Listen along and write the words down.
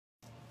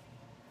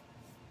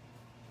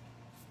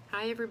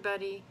Hi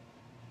everybody,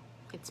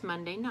 it's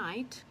Monday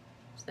night,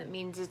 so that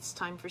means it's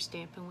time for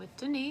Stampin' with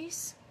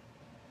Denise.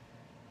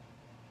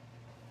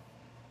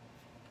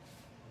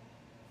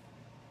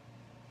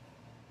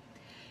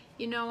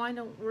 You know, I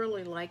don't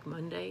really like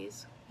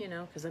Mondays,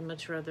 because I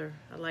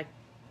like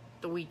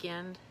the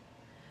weekend.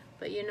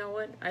 But you know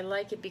what? I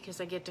like it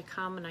because I get to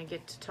come and I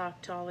get to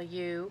talk to all of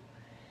you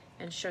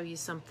and show you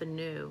something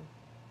new.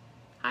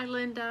 Hi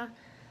Linda,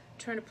 I'm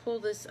trying to pull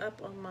this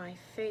up on my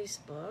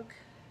Facebook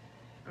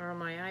or on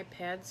my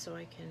iPad so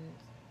I can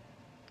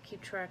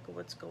keep track of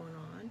what's going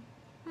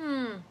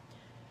on.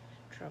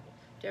 Trouble.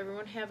 Did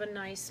everyone have a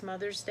nice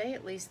Mother's Day,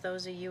 at least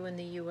those of you in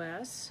the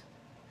US?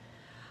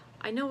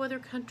 I know other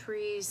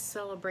countries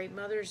celebrate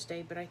Mother's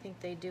Day, but I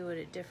think they do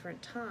it at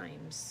different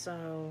times,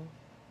 so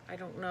I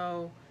don't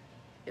know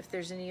if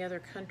there's any other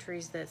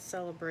countries that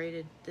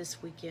celebrated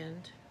this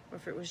weekend or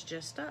if it was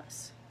just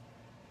us.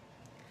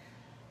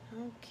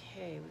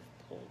 Okay,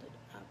 we've pulled it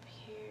up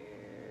here.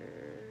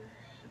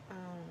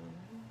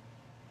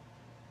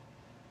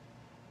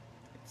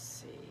 Let's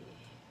see.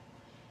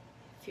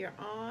 If you're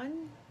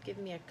on, give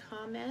me a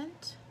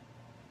comment.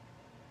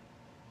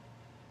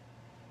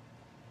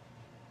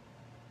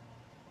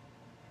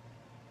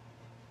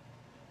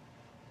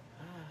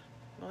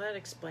 Well, that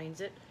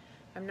explains it.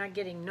 I'm not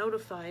getting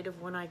notified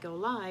of when I go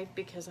live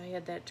because I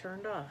had that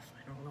turned off.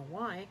 I don't know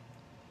why.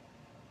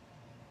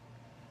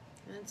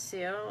 Let's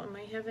see. Oh, am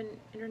I having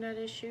internet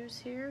issues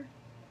here?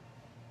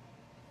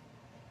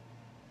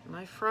 Am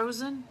I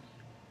frozen?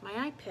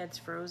 My iPad's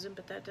frozen,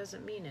 but that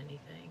doesn't mean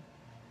anything.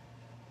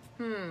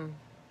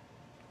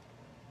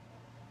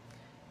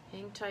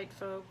 Hang tight,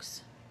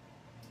 folks.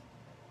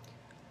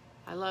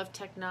 I love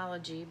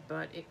technology,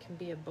 but it can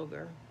be a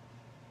booger.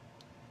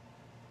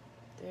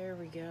 There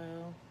we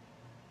go.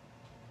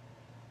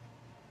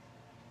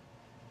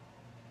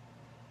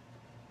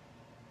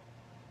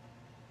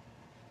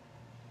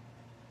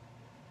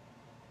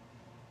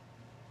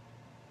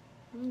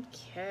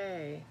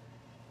 Okay.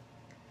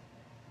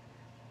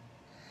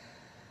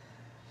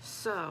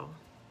 So,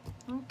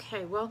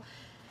 well,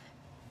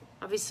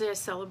 obviously I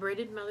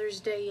celebrated Mother's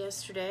Day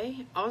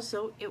yesterday.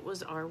 Also, it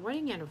was our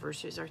wedding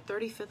anniversary. It was our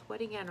 35th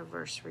wedding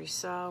anniversary.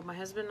 So my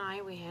husband and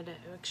I, we had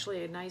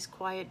actually a nice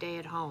quiet day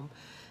at home.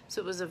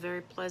 So it was a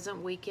very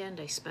pleasant weekend.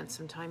 I spent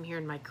some time here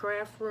in my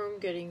craft room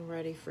getting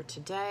ready for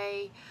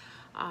today.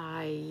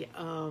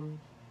 I'm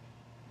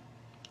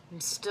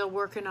still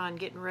working on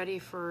getting ready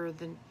for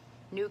the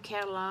new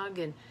catalog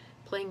and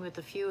playing with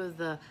a few of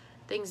the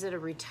things that are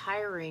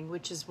retiring,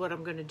 which is what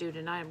I'm going to do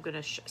tonight. I'm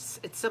going to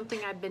it's something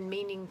I've been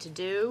meaning to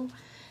do,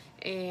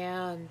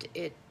 and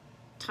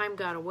time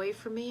got away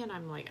from me, and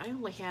I'm like, I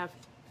only have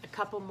a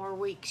couple more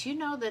weeks. You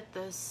know that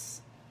the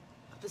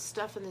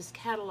stuff in this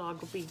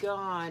catalog will be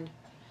gone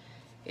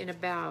in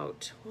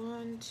about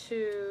 1,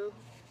 2,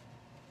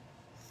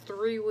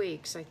 3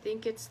 weeks. I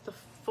think it's the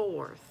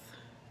 4th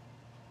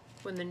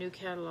when the new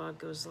catalog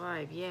goes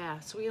live.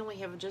 Yeah, so we only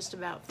have just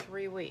about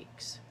 3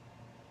 weeks.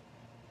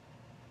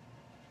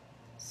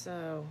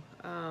 So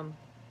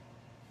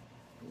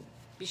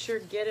be sure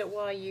to get it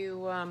while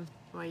you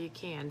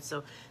can.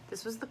 So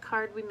this was the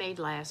card we made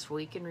last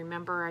week, and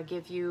remember, I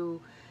give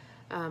you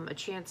a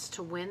chance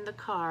to win the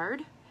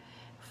card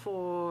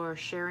for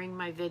sharing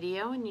my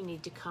video, and you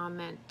need to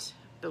comment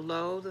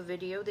below the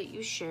video that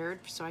you shared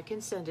so I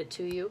can send it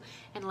to you.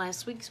 And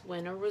last week's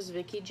winner was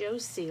Vicky Jo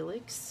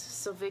Sizzix.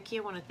 So Vicky,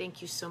 I want to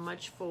thank you so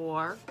much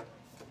for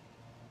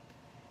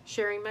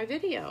sharing my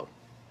video.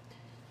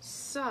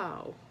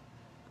 So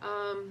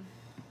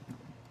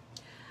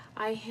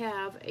I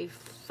have a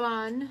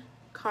fun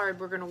card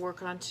we're going to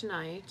work on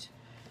tonight.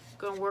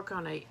 Going to work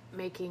on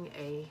making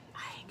a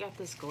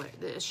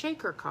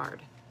shaker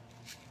card.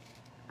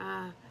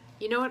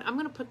 You know what? I'm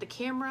going to put the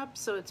camera up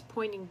so it's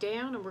pointing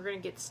down, and we're going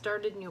to get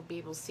started, and you'll be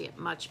able to see it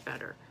much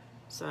better.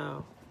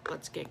 So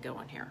let's get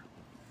going here.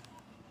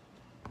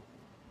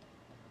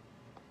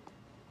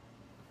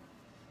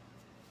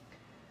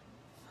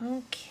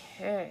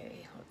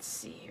 Okay, let's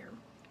see here.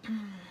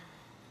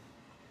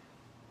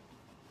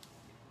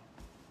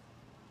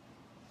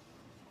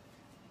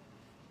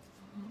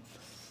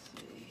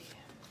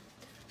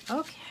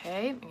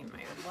 Okay, I'm getting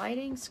my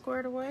lighting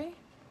squared away.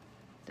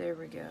 There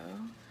we go.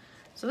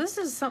 So this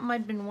is something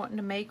I'd been wanting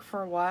to make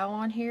for a while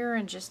on here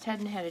and just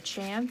hadn't had a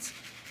chance.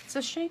 It's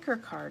a shaker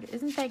card.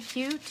 Isn't that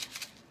cute?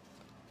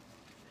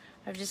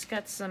 I've just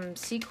got some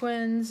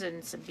sequins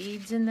and some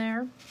beads in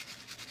there.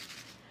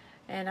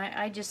 And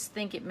I just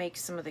think it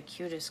makes some of the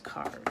cutest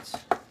cards.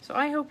 So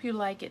I hope you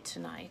like it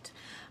tonight.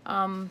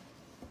 And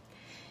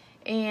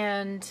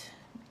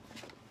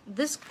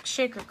this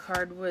shaker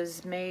card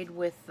was made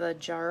with the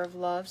Jar of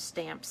Love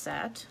stamp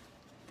set.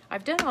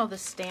 I've done all the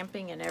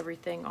stamping and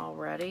everything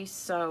already,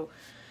 so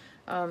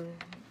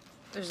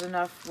there's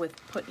enough with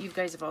you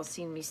guys have all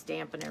seen me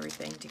stamp and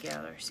everything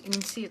together. So you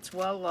can see it's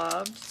well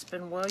loved, it's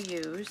been well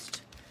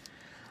used.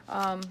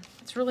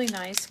 It's really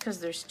nice because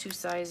there's 2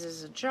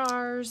 sizes of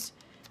jars.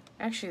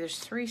 Actually, there's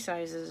 3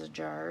 sizes of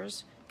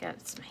jars.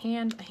 Got some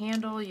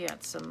handle, you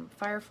got some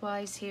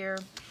fireflies here.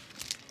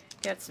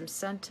 Got some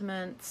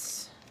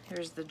sentiments.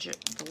 Here's the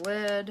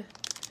lid.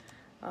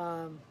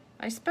 I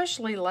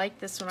especially like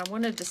this one. I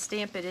wanted to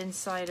stamp it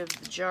inside of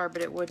the jar,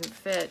 but it wouldn't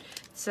fit.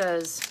 It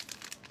says,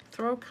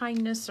 "Throw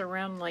kindness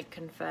around like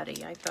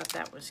confetti." I thought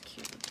that was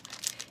cute.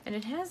 And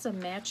it has a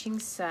matching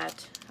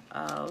set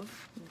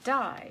of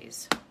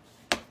dies,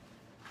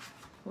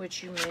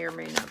 which you may or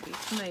may not be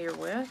familiar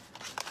with.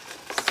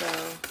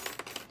 So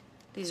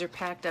these are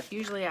packed up.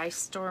 Usually I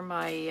store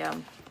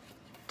my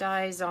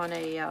dies on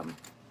a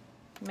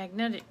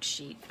magnetic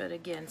sheet, but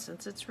again,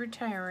 since it's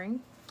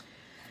retiring,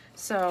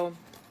 so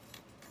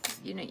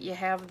you know, you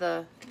have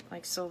the,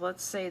 like, so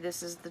let's say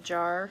this is the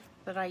jar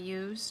that I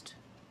used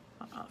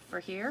for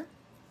here,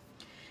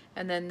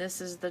 and then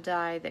this is the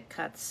die that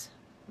cuts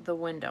the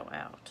window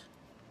out.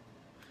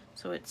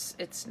 So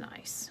it's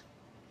nice.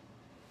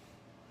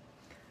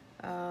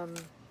 I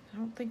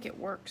don't think it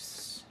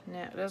works.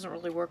 No, it doesn't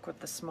really work with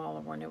the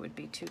smaller one. It would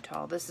be too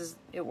tall.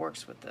 It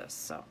works with this,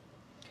 so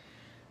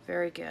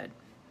very good.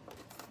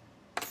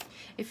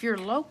 If you're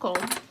local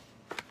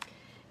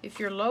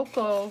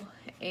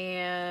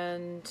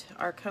and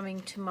are coming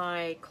to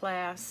my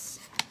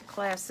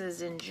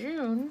classes in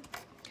June,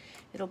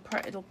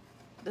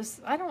 this,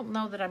 I don't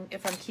know that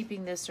if I'm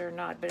keeping this or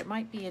not, but it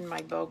might be in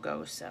my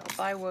BOGO sale.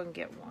 Buy one,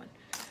 get one.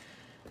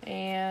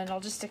 And I'll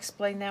just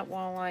explain that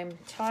while I'm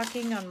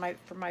talking.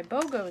 For my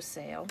BOGO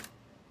sale,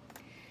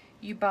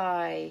 you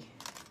buy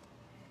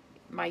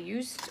my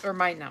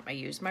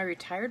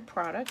retired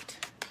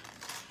product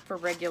for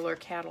regular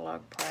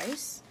catalog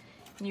price.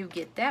 And you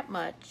get that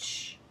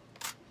much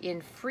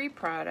in free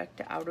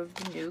product out of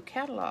the new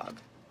catalog.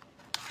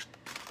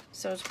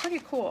 So it's pretty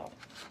cool.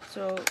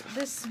 So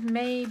this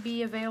may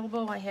be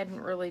available. I hadn't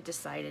really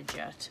decided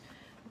yet.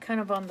 I'm kind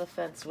of on the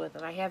fence with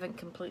it. I haven't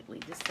completely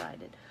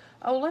decided.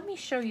 Oh, let me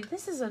show you.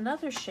 This is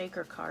another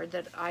shaker card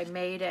that I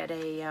made at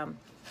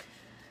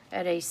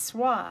a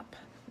swap,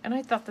 and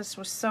I thought this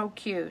was so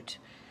cute.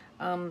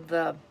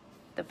 The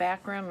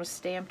background was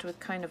stamped with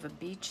kind of a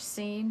beach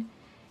scene,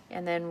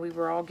 and then we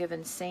were all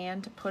given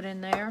sand to put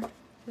in there.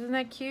 Isn't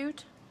that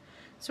cute?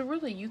 So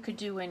really, you could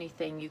do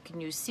anything. You can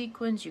use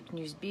sequins, you can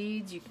use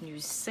beads, you can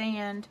use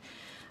sand.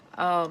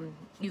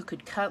 You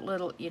could cut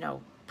little,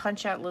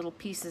 punch out little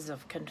pieces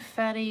of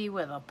confetti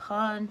with a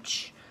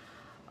punch.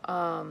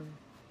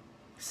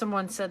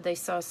 Someone said they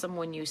saw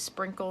someone use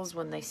sprinkles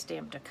when they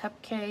stamped a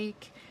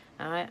cupcake.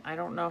 I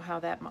don't know how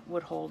that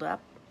would hold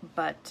up.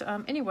 But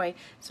anyway,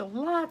 so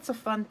lots of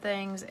fun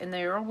things, and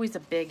they're always a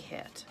big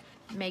hit.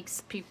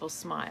 Makes people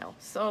smile.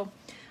 So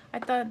I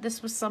thought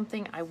this was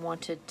something I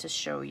wanted to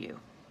show you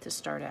to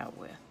start out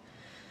with.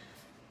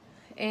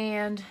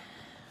 And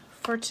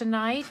for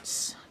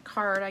tonight's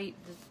card,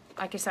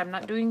 like I said, I'm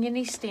not doing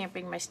any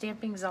stamping. My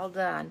stamping's all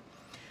done.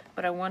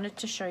 But I wanted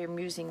to show you I'm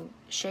using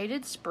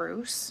shaded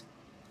spruce.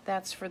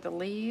 That's for the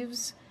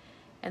leaves.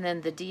 And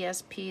then the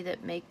DSP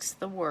that makes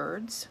the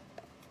words.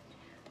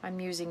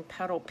 I'm using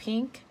Petal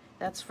Pink.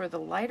 That's for the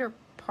lighter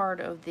part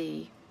of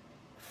the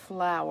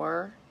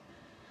flower.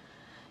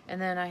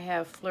 And then I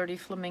have Flirty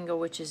Flamingo,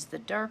 which is the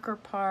darker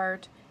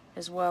part,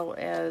 as well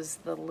as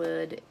the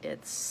lid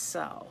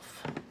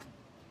itself.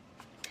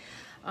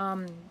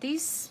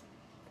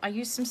 I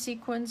used some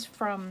sequins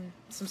from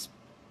some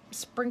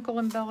sprinkle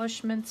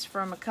embellishments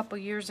from a couple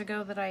years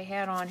ago that I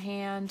had on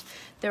hand.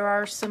 There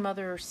are some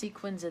other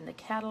sequins in the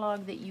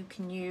catalog that you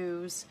can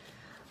use.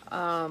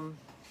 Like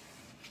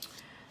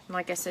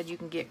I said, you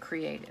can get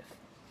creative.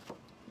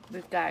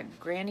 We've got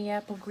Granny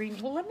Apple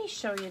Green. Well, let me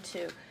show you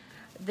too.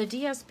 The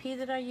DSP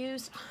that I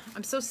use,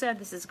 I'm so sad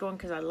this is going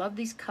because I love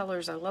these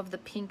colors. I love the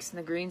pinks and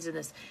the greens in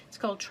this. It's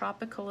called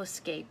Tropical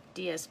Escape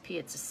DSP.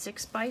 It's a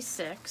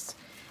 6x6.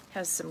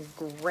 Has some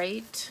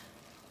great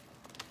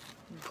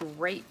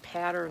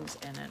patterns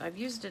in it. I've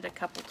used it a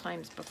couple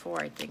times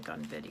before, I think,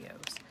 on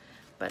videos.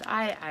 But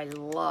I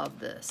love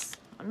this.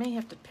 I may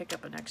have to pick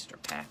up an extra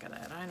pack of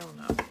that. I don't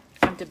know.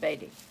 I'm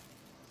debating.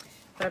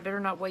 But I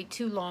better not wait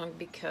too long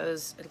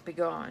because it'll be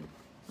gone.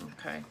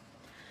 Okay.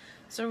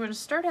 So we're going to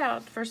start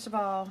out, first of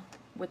all,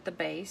 with the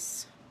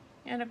base.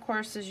 And of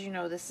course, as you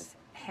know, this is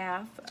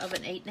half of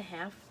an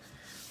 8.5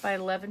 by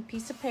 11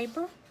 piece of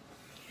paper.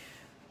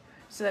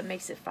 So that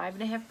makes it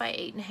 5.5 by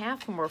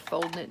 8.5, and we're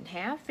folding it in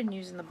half and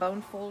using the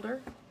bone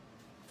folder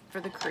for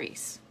the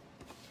crease.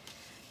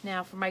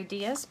 Now for my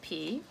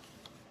DSP,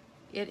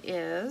 it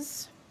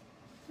is,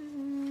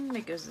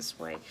 it goes this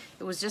way.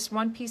 It was just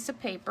one piece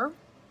of paper,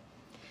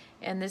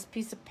 and this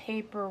piece of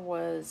paper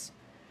was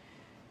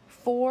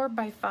 4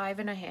 by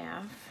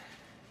 5.5.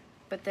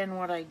 But then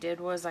what I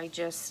did was I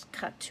just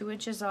cut 2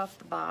 inches off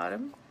the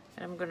bottom,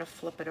 and I'm going to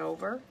flip it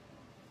over,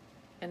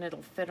 and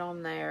it'll fit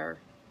on there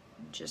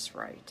just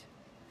right.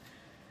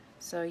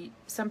 So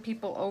some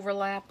people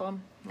overlap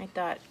them. I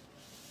thought,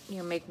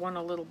 make one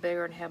a little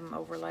bigger and have them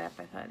overlap.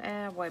 I thought,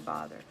 why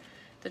bother?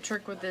 The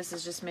trick with this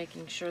is just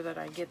making sure that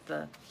I get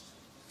the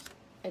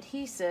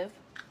adhesive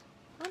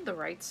on the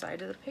right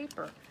side of the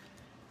paper.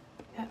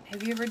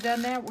 Have you ever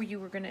done that where you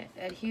were going to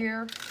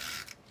adhere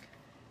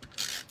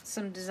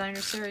some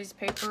designer series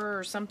paper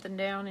or something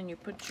down and you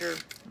put your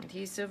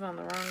adhesive on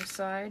the wrong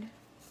side.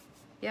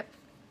 Yep,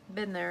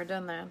 been there,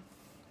 done that.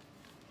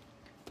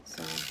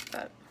 So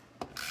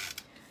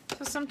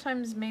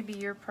sometimes maybe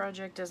your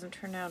project doesn't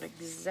turn out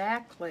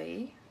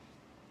exactly.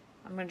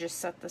 I'm going to just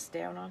set this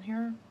down on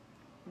here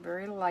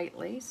very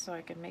lightly so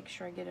I can make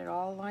sure I get it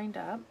all lined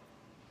up.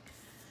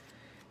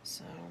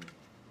 So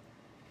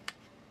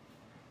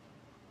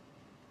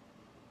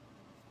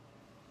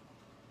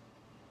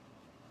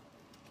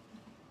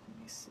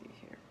let me see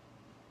here.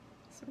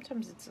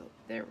 Sometimes it's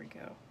there we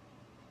go.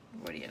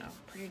 What do you know?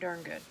 Pretty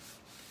darn good.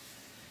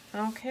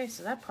 Okay,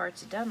 so that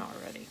part's done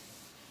already.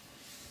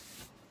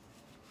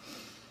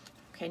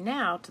 Okay,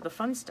 now to the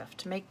fun stuff,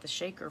 to make the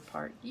shaker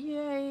part.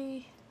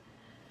 Yay!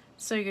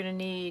 So you're gonna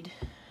need,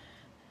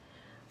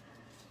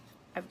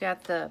 I've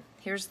got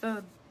here's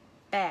the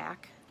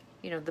back,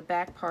 you know, the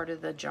back part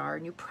of the jar,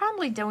 and you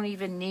probably don't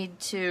even need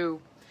to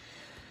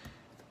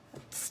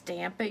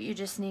stamp it, you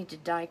just need to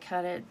die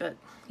cut it, but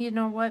you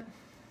know what?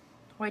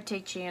 Why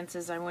take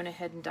chances? I went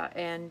ahead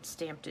and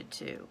stamped it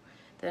too.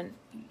 Then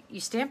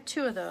you stamp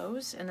 2 of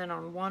those, and then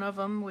on one of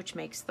them, which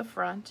makes the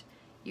front,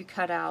 you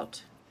cut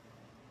out,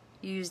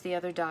 you use the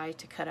other die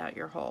to cut out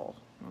your hole.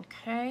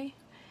 Okay?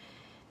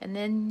 And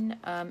then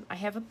I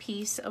have a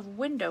piece of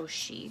window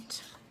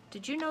sheet.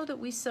 Did you know that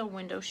we sell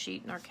window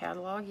sheet in our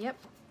catalog? Yep.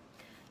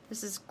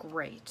 This is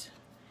great.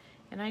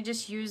 And I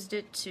just used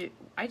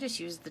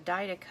the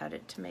die to cut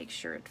it to make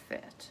sure it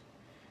fit.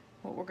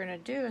 What we're going to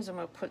do is I'm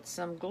going to put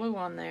some glue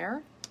on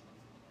there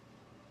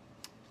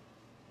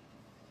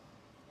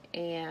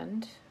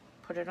and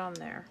put it on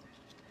there.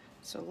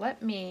 So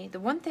the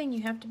one thing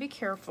you have to be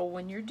careful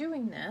when you're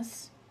doing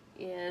this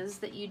is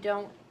that you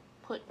don't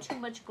put too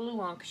much glue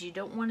on, because you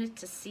don't want it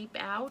to seep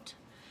out,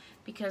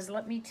 because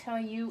let me tell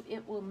you,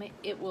 it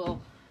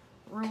will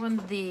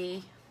ruin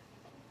the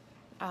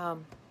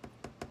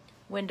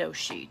window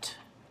sheet.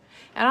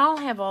 And I'll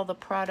have all the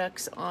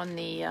products on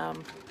the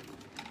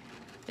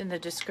in the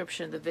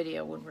description of the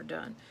video when we're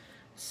done.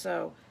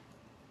 So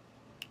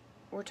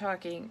we're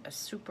talking a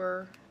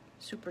super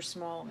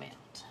small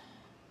amount.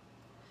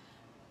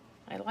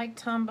 I like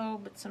Tombo,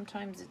 but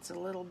sometimes it's a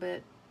little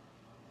bit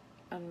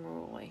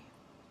unruly.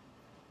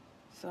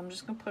 So I'm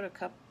just going to put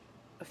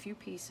a few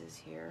pieces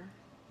here,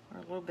 or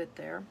a little bit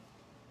there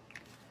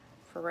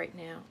for right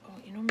now. Oh,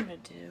 you know what I'm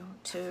going to do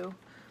too?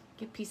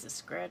 Get a piece of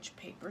scratch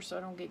paper so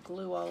I don't get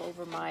glue all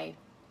over my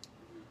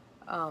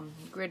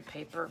grid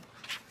paper.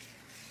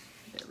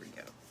 There we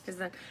go. Because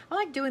then I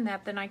like doing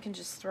that, then I can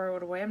just throw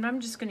it away. I'm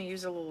just going to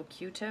use a little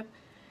Q-tip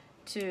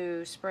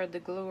to spread the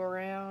glue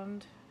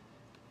around.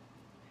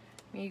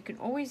 I mean, you can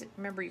always,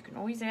 remember, you can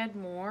always add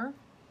more,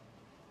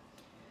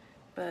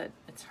 but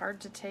it's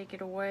hard to take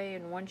it away,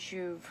 and once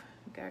you've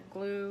got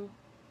glue,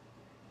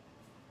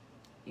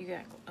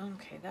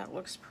 okay, that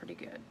looks pretty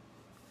good.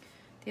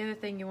 The other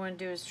thing you want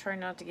to do is try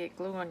not to get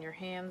glue on your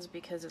hands,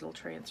 because it'll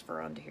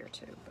transfer onto here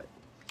too.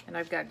 And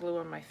I've got glue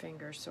on my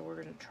fingers, so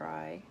we're going to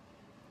try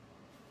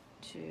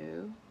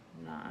to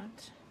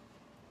not.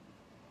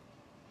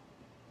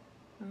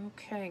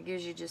 Okay, it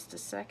gives you just a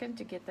second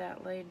to get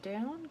that laid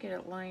down, get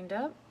it lined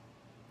up,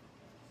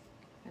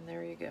 and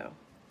there you go.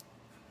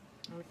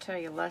 I'm going to tell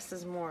you, less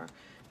is more.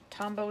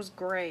 Tombo's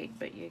great,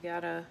 but you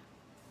gotta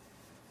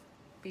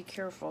be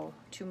careful.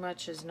 Too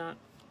much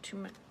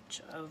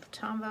of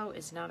Tombo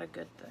is not a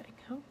good thing.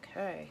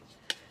 Okay,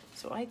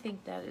 so I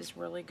think that is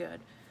really good.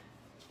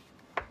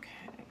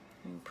 Okay,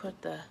 and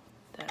put that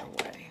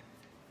away.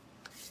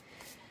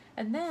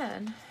 And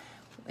then,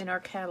 in our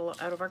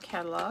catalog, out of our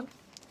catalog,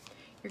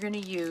 you're going to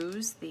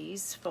use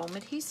these foam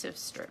adhesive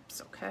strips.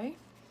 Okay,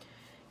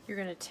 you're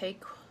going to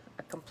take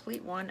a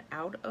complete one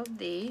out of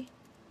the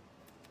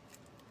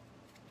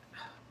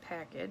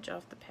package,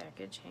 off the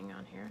package. Hang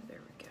on here. There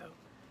we go.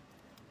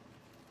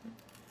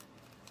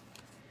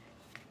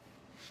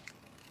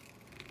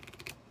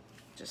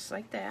 Just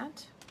like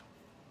that.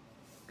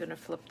 Going to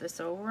flip this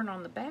over, and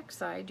on the back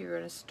side, you're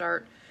going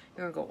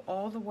to go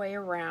all the way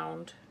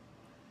around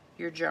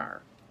your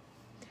jar.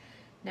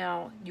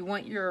 Now, you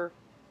want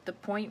the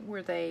point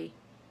where they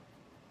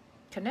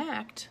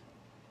connect,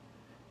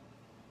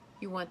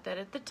 you want that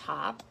at the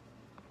top.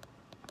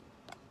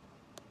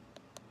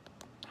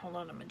 Hold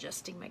on, I'm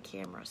adjusting my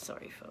camera.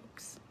 Sorry,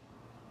 folks.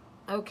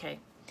 Okay,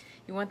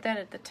 you want that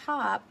at the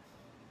top.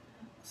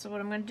 So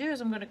what I'm going to do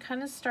is I'm going to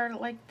kind of start it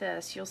like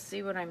this. You'll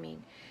see what I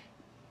mean.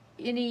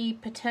 Any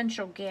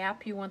potential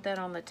gap, you want that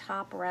on the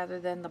top rather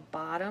than the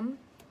bottom.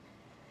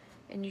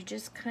 And you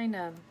just kind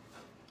of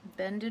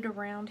bend it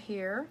around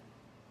here.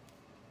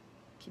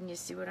 Can you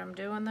see what I'm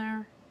doing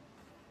there?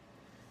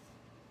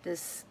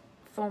 This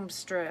foam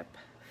strip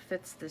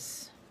fits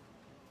this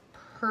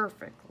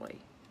perfectly.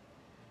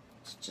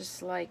 It's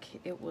just like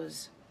it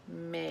was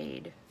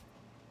made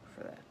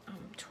for that.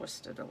 I'm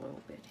twisted a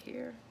little bit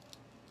here.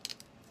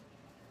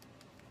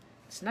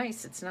 It's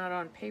nice, it's not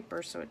on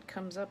paper, so it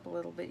comes up a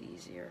little bit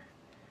easier.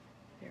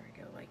 There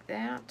we go, like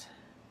that.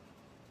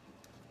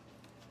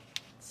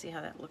 See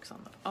how that looks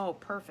on the, oh,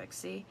 perfect,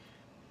 see?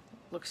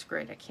 Looks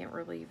great, I can't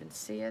really even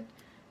see it.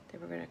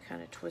 Then we're going to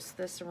kind of twist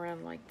this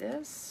around like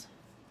this.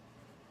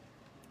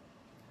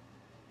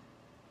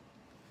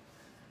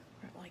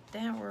 Right like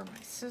that. Where are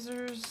my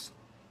scissors?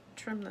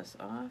 Trim this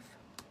off.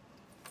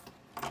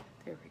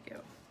 There we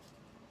go.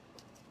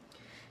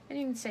 And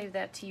you can save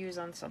that to use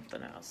on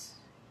something else.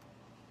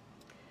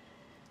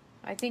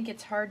 I think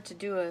it's hard to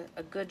do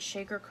a good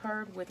shaker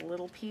card with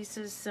little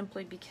pieces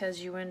simply because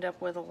you end up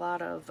with a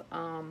lot of,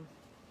 oh,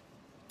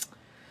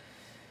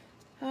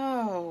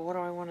 what do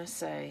I want to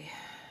say?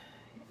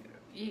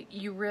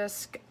 You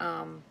risk,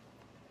 you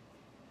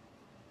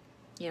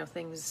know,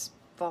 things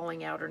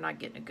falling out or not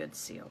getting a good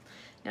seal.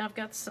 Now I've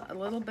got a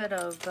little bit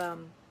of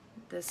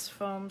this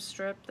foam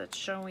strip that's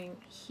showing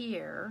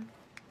here.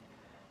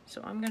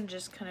 So I'm going to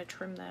just kind of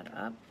trim that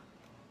up.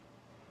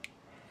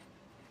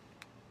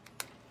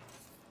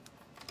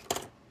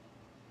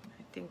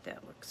 I think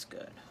that looks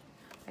good.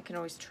 I can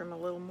always trim a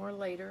little more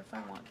later if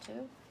I want to.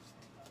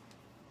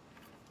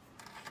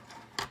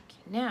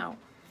 Okay, now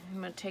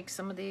I'm going to take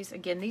some of these.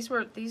 Again, these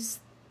were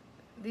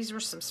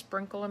some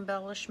sprinkle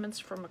embellishments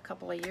from a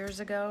couple of years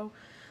ago,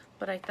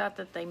 but I thought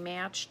that they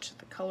matched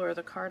the color of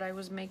the card I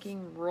was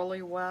making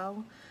really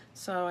well.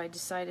 So I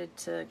decided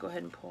to go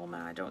ahead and pull them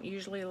out. I don't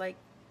usually like,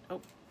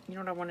 oh, you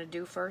know what I want to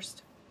do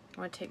first?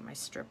 I want to take my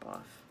strip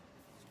off.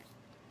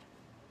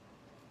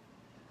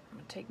 I'm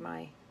going to take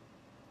my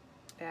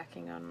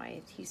backing on my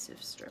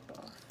adhesive strip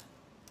off.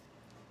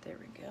 There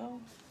we go.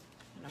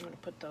 And I'm going to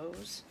put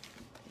those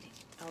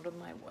out of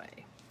my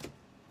way.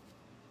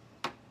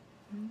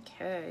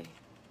 Okay.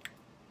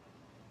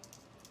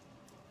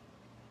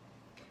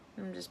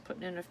 I'm just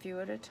putting in a few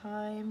at a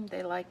time.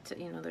 They like to,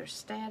 you know, they're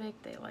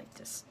static. They like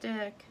to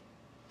stick.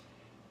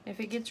 If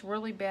it gets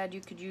really bad,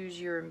 you could use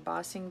your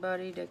embossing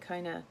buddy to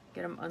kind of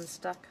get them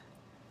unstuck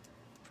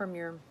from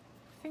your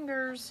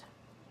fingers.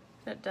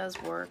 That does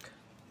work.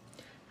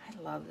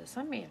 I love this.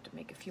 I may have to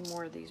make a few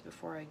more of these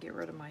before I get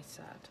rid of my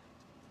set.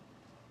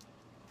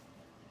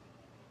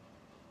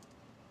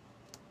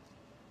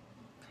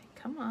 Okay,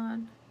 come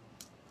on.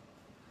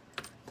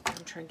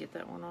 I'm trying to get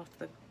that one off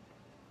the...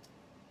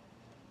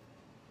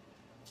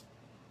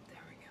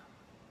 There we go.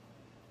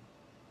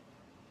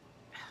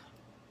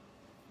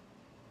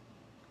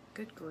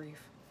 Good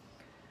grief.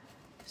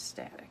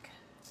 Static.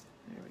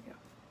 There we go.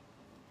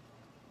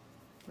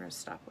 We're going to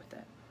stop with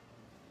that.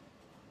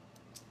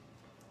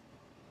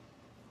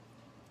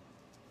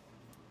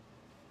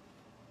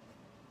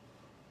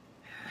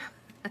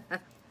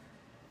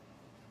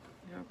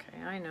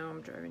 Okay, I know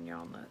I'm driving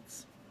y'all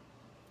nuts.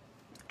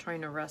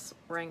 Trying to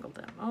wrangle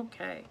them.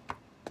 Okay.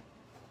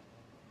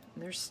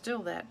 There's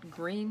still that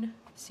green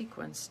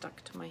sequin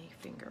stuck to my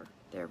finger.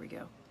 There we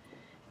go.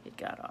 It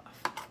got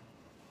off.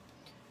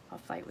 I'll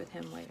fight with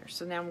him later.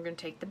 So now I'm going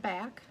to take the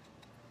back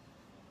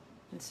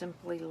and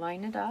simply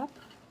line it up.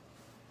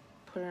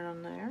 Put it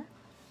on there.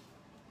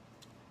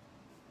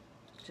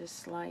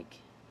 Just like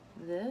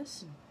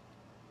this.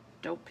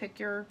 Don't pick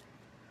your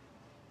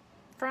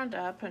front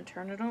up and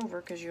turn it over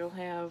because you'll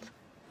have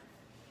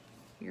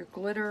your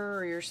glitter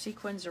or your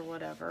sequins or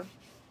whatever.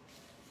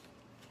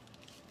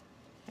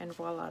 And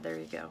voila, there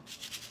you go.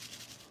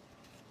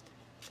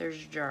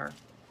 There's your jar.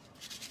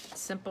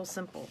 Simple,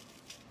 simple.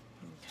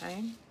 Okay.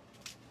 I'm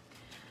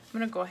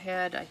going to go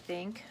ahead, I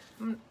think,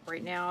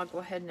 right now I'll go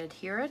ahead and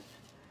adhere it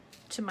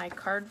to my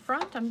card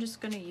front. I'm just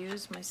going to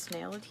use my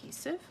snail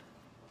adhesive.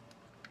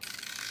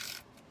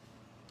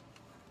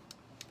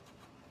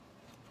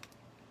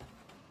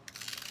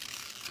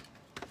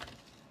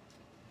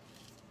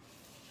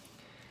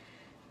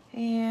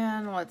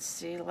 And let's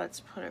see,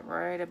 let's put it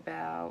right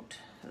about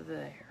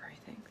there. I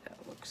think that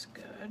looks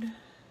good.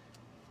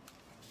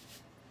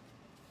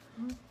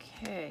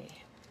 Okay.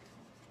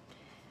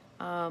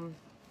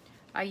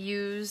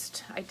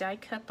 I die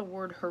cut the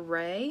word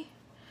hooray.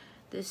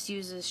 This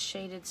uses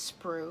shaded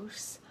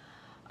spruce.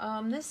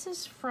 This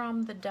is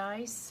from the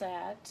die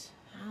set.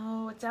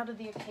 Oh, it's out of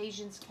the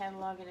Occasions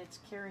catalog and it's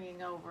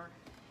carrying over.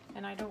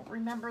 And I don't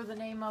remember the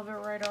name of it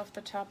right off the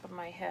top of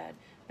my head,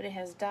 but it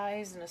has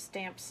dies and a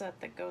stamp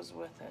set that goes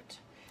with it.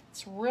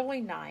 It's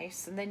really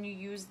nice, and then you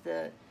use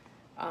the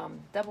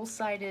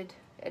double-sided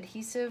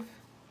adhesive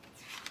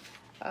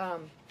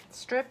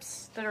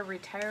strips that are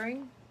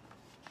retiring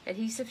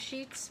adhesive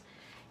sheets,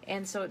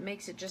 and so it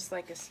makes it just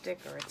like a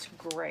sticker. It's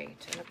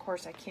great. And of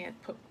course I can't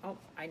put, oh,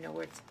 I know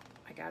where it's,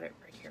 I got it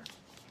right here.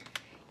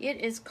 It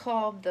is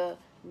called the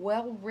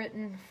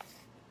well-written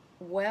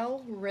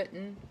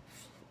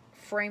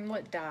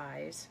framelit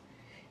dies,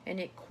 and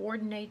it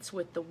coordinates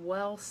with the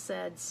Well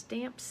Said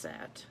stamp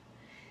set,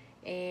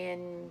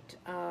 and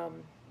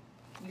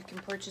you can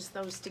purchase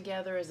those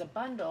together as a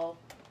bundle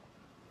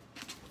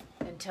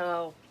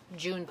until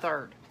June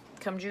 3rd.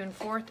 Come June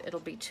 4th, it'll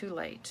be too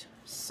late.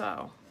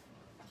 So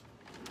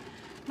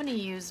I'm going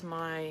to use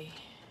my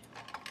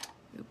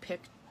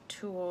pick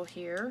tool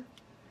here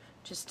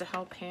just to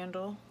help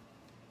handle.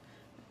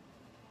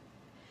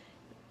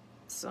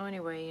 So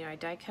anyway, I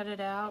die cut it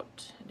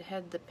out. It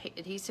had the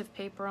adhesive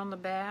paper on the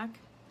back.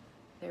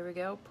 There we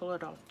go. Pull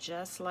it off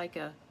just like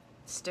a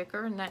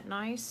sticker. Isn't that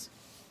nice?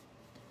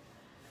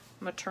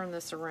 I'm going to turn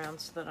this around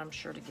so that I'm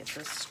sure to get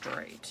this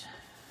straight.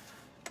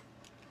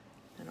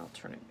 And I'll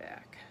turn it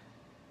back.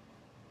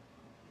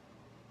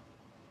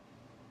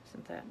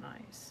 Isn't that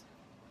nice?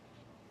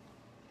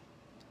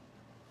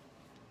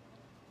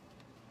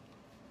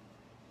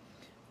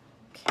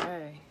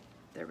 Okay,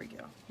 there we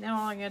go.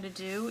 Now all I got to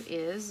do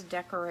is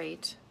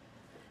decorate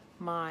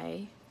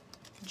my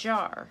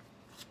jar.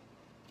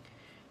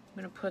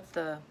 I'm going to put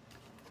the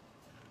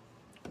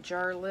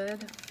jar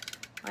lid.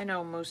 I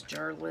know most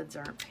jar lids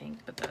aren't pink,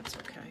 but that's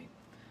okay.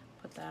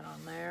 Put that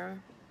on there.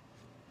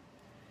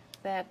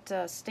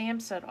 That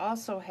stamp set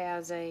also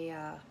has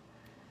a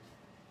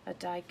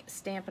die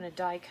stamp and a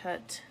die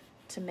cut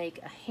to make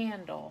a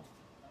handle,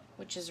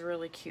 which is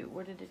really cute.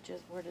 Where did it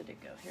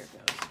go? Here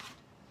it goes.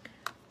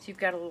 So you've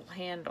got a little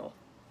handle.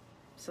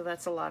 So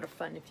that's a lot of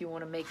fun. If you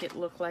want to make it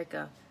look like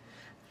a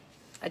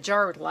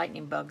jar with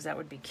lightning bugs, that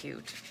would be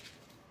cute.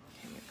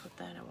 Let me put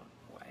that away.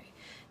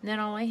 And then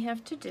all I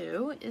have to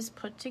do is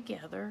put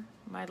together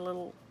my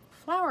little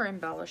flower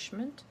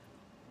embellishment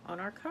on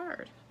our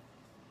card.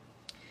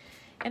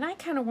 And I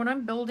kind of, when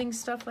I'm building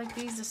stuff like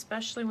these,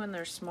 especially when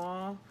they're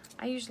small,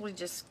 I usually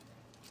just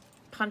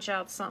punch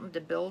out something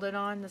to build it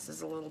on. This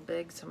is a little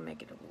big, so I'll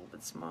make it a little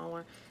bit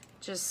smaller,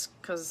 just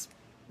because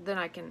then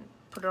I can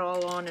put it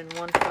all on in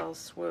one fell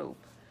swoop.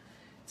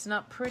 It's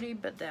not pretty,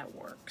 but that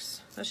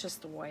works. That's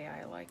just the way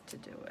I like to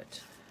do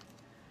it.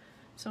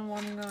 So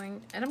I'm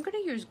going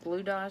to use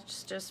glue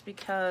dots just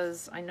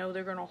because I know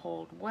they're going to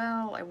hold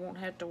well. I won't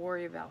have to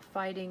worry about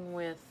fighting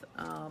with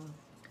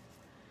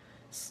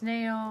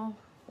snail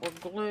or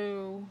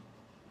glue.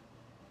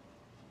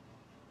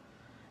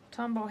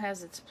 Tombo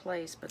has its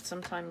place, but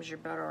sometimes you're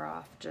better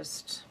off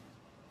just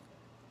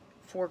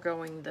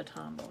foregoing the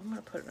Tombo. I'm going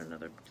to put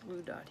another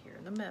glue dot here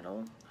in the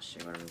middle. I'll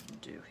show you what I'm going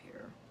to do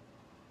here.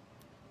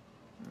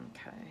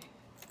 Okay.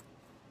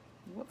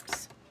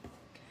 Whoops.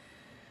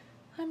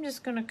 I'm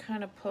just going to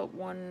kind of put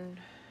one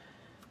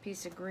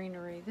piece of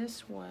greenery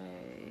this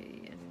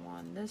way and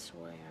one this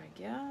way, I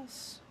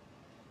guess.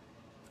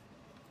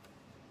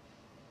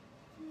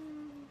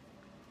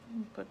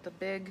 Put the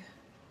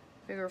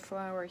bigger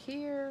flower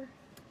here.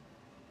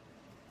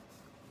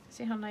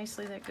 See how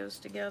nicely that goes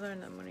together?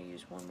 And I'm going to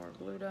use one more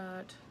glue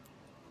dot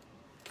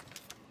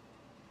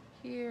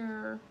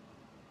here,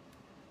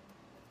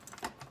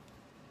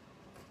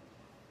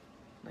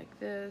 like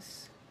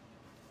this.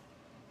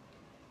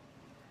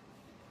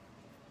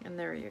 And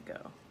there you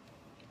go.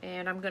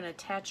 And I'm going to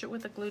attach it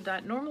with a glue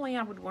dot. Normally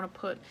I would want to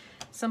put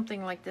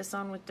something like this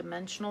on with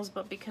dimensionals,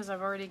 but because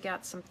I've already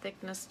got some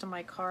thickness to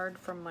my card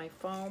from my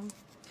foam,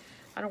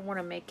 I don't want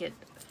to make it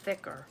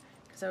thicker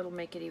because that'll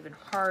make it even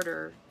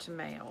harder to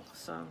mail.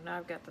 So now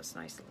I've got this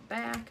nice little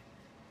back.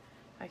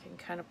 I can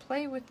kind of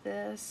play with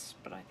this,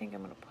 but I think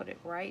I'm going to put it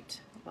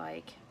right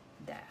like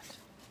that.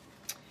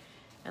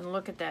 And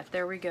look at that.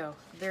 There we go.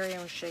 Very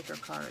own shaker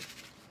card.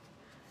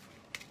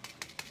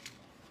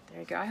 There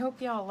you go. I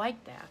hope y'all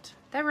like that.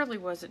 That really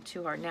wasn't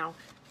too hard. Now,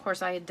 of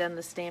course, I had done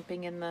the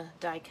stamping and the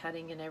die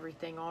cutting and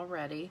everything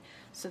already,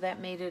 so that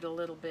made it a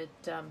little bit,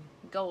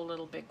 go a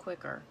little bit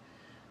quicker.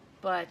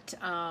 But,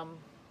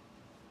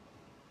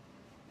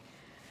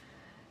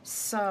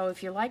 so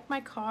if you like my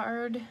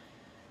card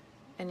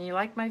and you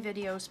like my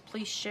videos,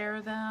 please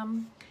share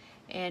them.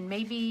 And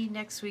maybe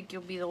next week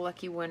you'll be the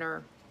lucky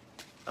winner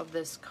of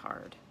this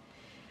card.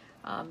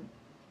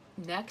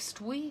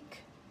 Next week?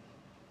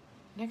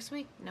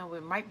 No,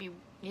 it might be,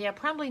 yeah,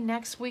 probably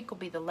next week will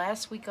be the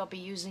last week I'll be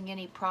using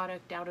any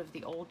product out of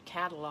the old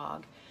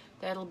catalog.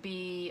 That'll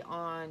be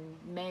on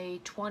May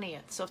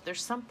 20th. So if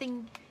there's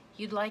something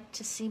you'd like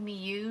to see me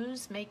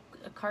use, make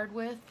a card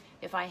with,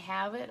 if I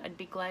have it, I'd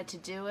be glad to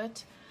do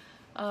it.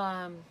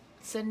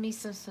 Send me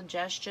some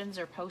suggestions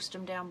or post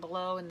them down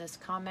below in this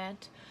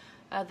comment.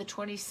 The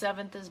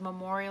 27th is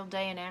Memorial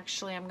Day, and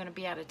actually I'm going to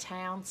be out of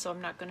town, so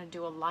I'm not going to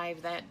do a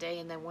live that day.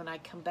 And then when I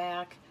come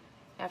back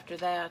after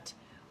that,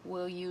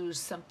 we'll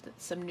use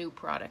some new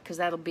product, because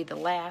that'll be the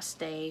last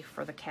day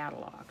for the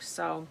catalog.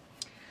 So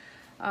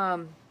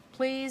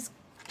please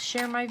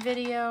share my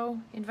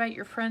video, invite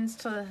your friends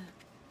to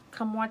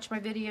come watch my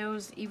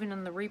videos, even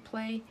in the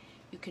replay.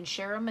 You can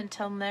share them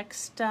until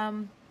next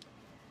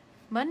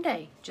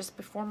Monday, just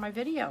before my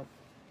video.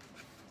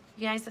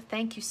 You guys,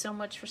 thank you so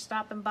much for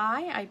stopping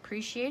by. I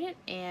appreciate it,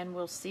 and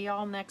we'll see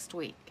y'all next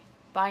week.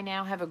 Bye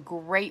now. Have a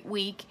great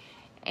week,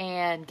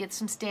 and get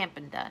some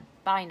stamping done.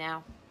 Bye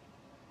now.